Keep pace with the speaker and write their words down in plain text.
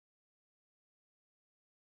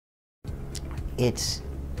It's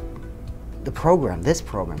this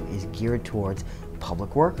program is geared towards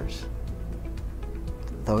public workers,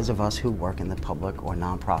 those of us who work in the public or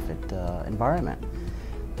nonprofit environment.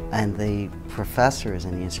 And the professors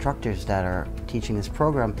and the instructors that are teaching this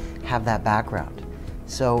program have that background.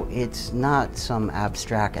 So it's not some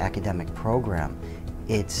abstract academic program.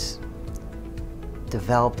 It's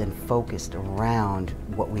developed and focused around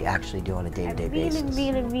what we actually do on a day-to-day basis.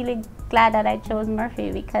 I'm really glad that I chose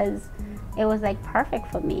Murphy, because it was like perfect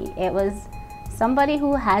for me. It was somebody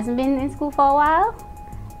who hasn't been in school for a while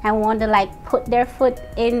and wanted to like put their foot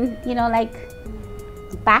in, you know, like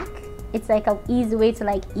back. It's like an easy way to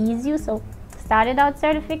like ease you. So started out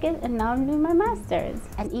certificate and now I'm doing my master's.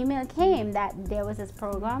 An email came that there was this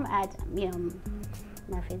program at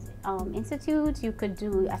Murphy's Institute. You could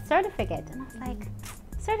do a certificate, and I was like,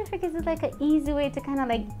 certificate is like an easy way to kind of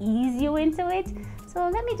like ease you into it. So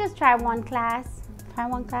let me just try one class,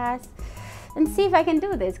 and see if I can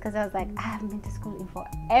do this, because I was like, I haven't been to school in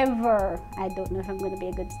forever. I don't know if I'm going to be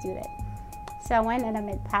a good student. So I went and I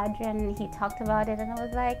met Padre, and he talked about it, and I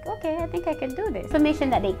was like, okay, I think I can do this. Information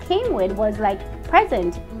that they came with was like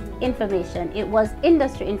present information. It was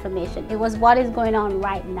industry information. It was what is going on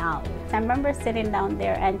right now. So I remember sitting down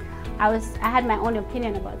there, and I had my own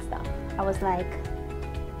opinion about stuff. I was like,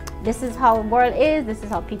 this is how the world is, this is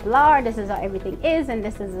how people are, this is how everything is, and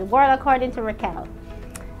this is the world according to Raquel.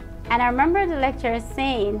 And I remember the lecturer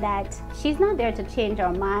saying that she's not there to change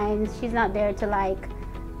our minds. She's not there to like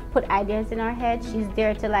put ideas in our head. She's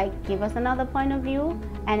there to like give us another point of view.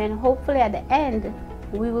 And then hopefully at the end,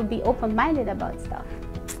 we will be open-minded about stuff.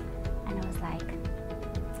 And I was like,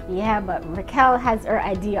 yeah, but Raquel has her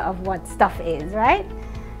idea of what stuff is, right?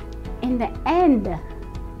 In the end,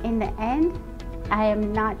 I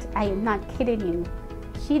am not kidding you.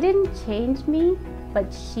 She didn't change me,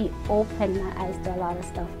 but she opened my eyes to a lot of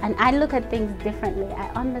stuff. And I look at things differently. I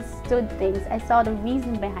understood things. I saw the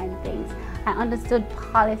reason behind things. I understood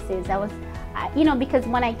policies. Because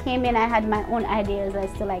when I came in, I had my own ideas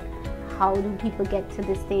as to like, how do people get to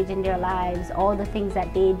this stage in their lives, all the things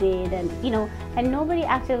that they did, and nobody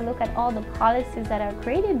actually looked at all the policies that are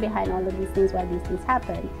created behind all of these things, why these things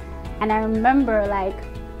happen. And I remember like,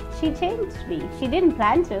 she changed me. She didn't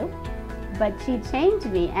plan to, but she changed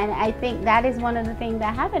me. And I think that is one of the things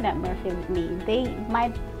that happened at Murphy with me.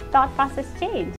 My thought process changed.